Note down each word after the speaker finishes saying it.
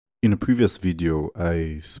In a previous video,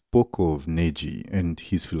 I spoke of Neji and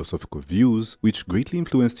his philosophical views, which greatly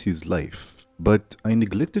influenced his life. But I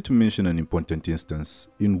neglected to mention an important instance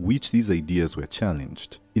in which these ideas were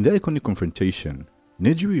challenged. In the iconic confrontation,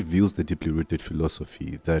 Neji reveals the deeply rooted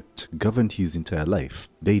philosophy that governed his entire life,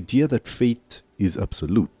 the idea that fate is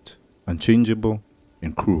absolute, unchangeable,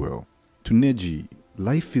 and cruel. To Neji,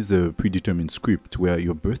 life is a predetermined script where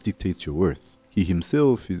your birth dictates your worth. He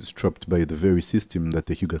himself is trapped by the very system that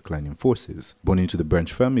the Hyuga clan enforces, born into the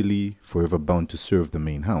branch family, forever bound to serve the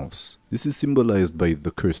main house. This is symbolized by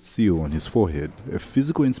the cursed seal on his forehead, a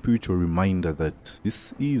physical and spiritual reminder that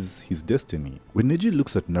this is his destiny. When Neji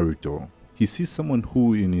looks at Naruto, he sees someone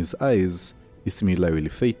who, in his eyes, is similarly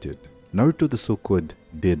fated. Naruto, the so-called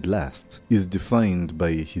dead last, is defined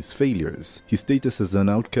by his failures, his status as an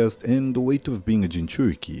outcast, and the weight of being a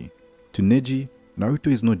Jinchuriki. To Neji, Naruto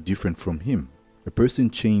is no different from him, a person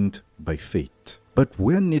chained by fate. But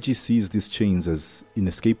where Neji sees these chains as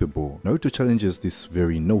inescapable, Naruto challenges this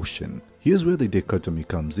very notion. Here's where the dichotomy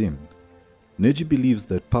comes in. Neji believes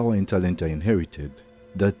that power and talent are inherited,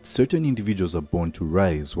 that certain individuals are born to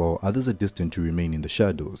rise while others are destined to remain in the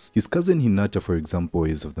shadows. His cousin Hinata, for example,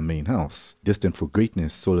 is of the main house, destined for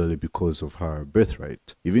greatness solely because of her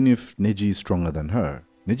birthright. Even if Neji is stronger than her,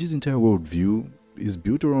 Neji's entire worldview is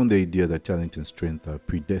built around the idea that talent and strength are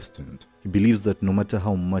predestined. He believes that no matter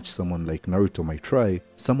how much someone like Naruto might try,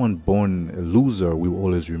 someone born a loser will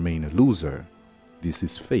always remain a loser. This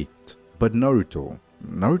is fate. But Naruto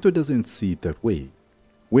doesn't see it that way.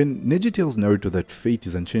 When Neji tells Naruto that fate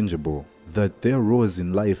is unchangeable, that their roles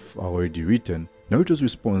in life are already written, Naruto's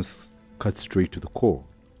response cuts straight to the core.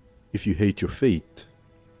 If you hate your fate,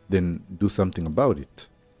 then do something about it.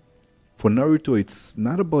 For Naruto, it's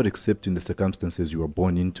not about accepting the circumstances you are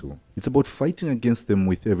born into. It's about fighting against them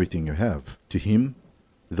with everything you have. To him,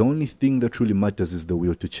 the only thing that truly matters is the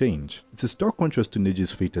will to change. It's a stark contrast to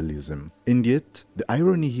Neji's fatalism. And yet, the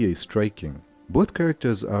irony here is striking. Both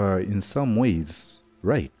characters are, in some ways,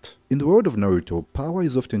 right. In the world of Naruto, power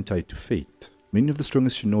is often tied to fate. Many of the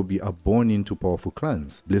strongest shinobi are born into powerful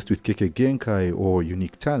clans, blessed with Kekkei Genkai or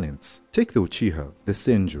unique talents. Take the Uchiha, the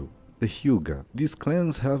Senju, the Hyuga. These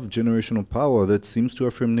clans have generational power that seems to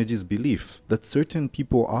affirm Neji's belief that certain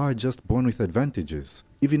people are just born with advantages.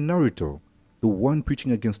 Even Naruto, the one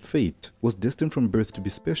preaching against fate, was destined from birth to be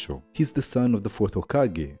special. He's the son of the fourth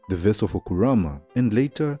Hokage, the vessel for Kurama, and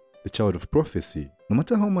later, the child of prophecy. No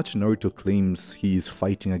matter how much Naruto claims he is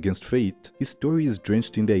fighting against fate, his story is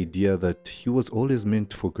drenched in the idea that he was always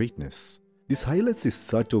meant for greatness. This highlights a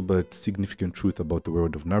subtle but significant truth about the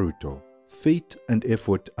world of Naruto. Fate and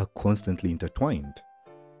effort are constantly intertwined.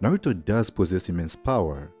 Naruto does possess immense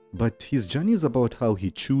power, but his journey is about how he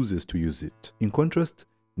chooses to use it. In contrast,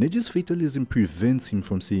 Neji's fatalism prevents him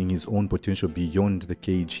from seeing his own potential beyond the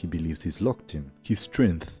cage he believes he's locked in. His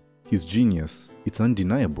strength, his genius, it's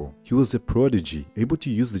undeniable. He was a prodigy, able to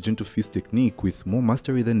use the gentle fist technique with more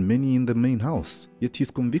mastery than many in the main house. Yet his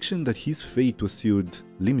conviction that his fate was sealed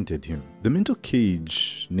limited him. The mental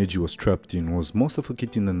cage Neji was trapped in was more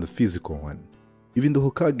suffocating than the physical one. Even the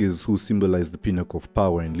Hokages, who symbolize the pinnacle of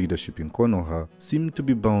power and leadership in Konoha, seemed to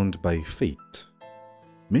be bound by fate.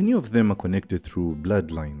 Many of them are connected through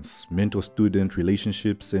bloodlines, mentor-student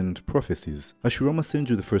relationships, and prophecies. Hashirama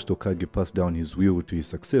Senju, the first Hokage, passed down his will to his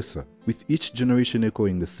successor, with each generation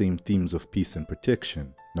echoing the same themes of peace and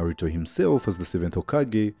protection. Naruto himself, as the seventh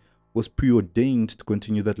Hokage, was preordained to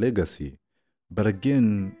continue that legacy. But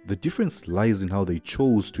again, the difference lies in how they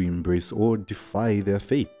chose to embrace or defy their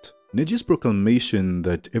fate. Neji's proclamation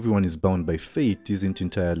that everyone is bound by fate isn't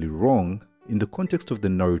entirely wrong in the context of the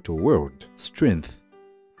Naruto world. Strength,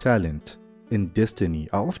 talent, and destiny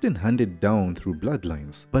are often handed down through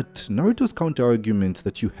bloodlines, but Naruto's counter-argument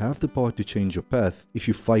that you have the power to change your path if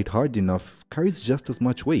you fight hard enough carries just as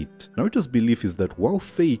much weight. Naruto's belief is that while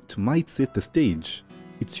fate might set the stage,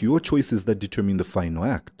 it's your choices that determine the final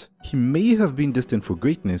act. He may have been destined for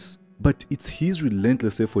greatness, but it's his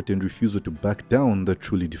relentless effort and refusal to back down that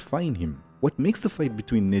truly define him. What makes the fight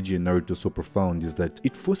between Neji and Naruto so profound is that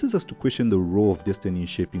it forces us to question the role of destiny in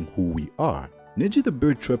shaping who we are. Neji, the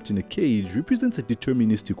bird trapped in a cage, represents a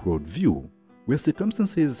deterministic worldview, where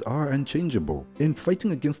circumstances are unchangeable, and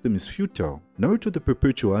fighting against them is futile. Naruto, the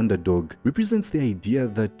perpetual underdog, represents the idea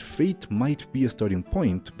that fate might be a starting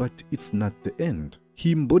point, but it's not the end.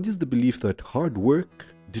 He embodies the belief that hard work,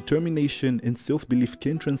 determination, and self-belief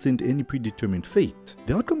can transcend any predetermined fate.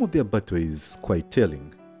 The outcome of their battle is quite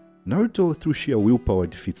telling. Naruto, through sheer willpower,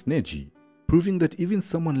 defeats Neji, proving that even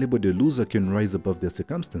someone labeled a loser can rise above their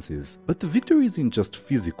circumstances. But the victory isn't just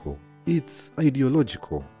physical, it's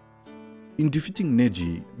ideological. In defeating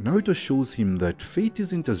Neji, Naruto shows him that fate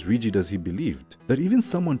isn't as rigid as he believed, that even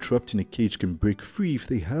someone trapped in a cage can break free if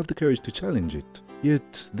they have the courage to challenge it.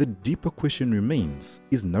 Yet, the deeper question remains,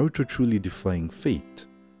 is Naruto truly defying fate?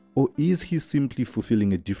 Or is he simply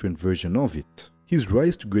fulfilling a different version of it? His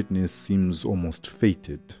rise to greatness seems almost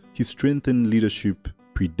fated, his strength and leadership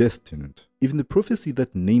predestined. Even the prophecy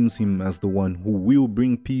that names him as the one who will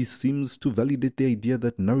bring peace seems to validate the idea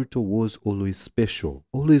that Naruto was always special,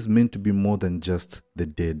 always meant to be more than just the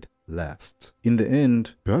dead last. In the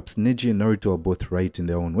end, perhaps Neji and Naruto are both right in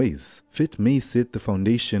their own ways. Fate may set the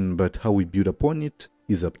foundation, but how we build upon it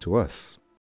is up to us.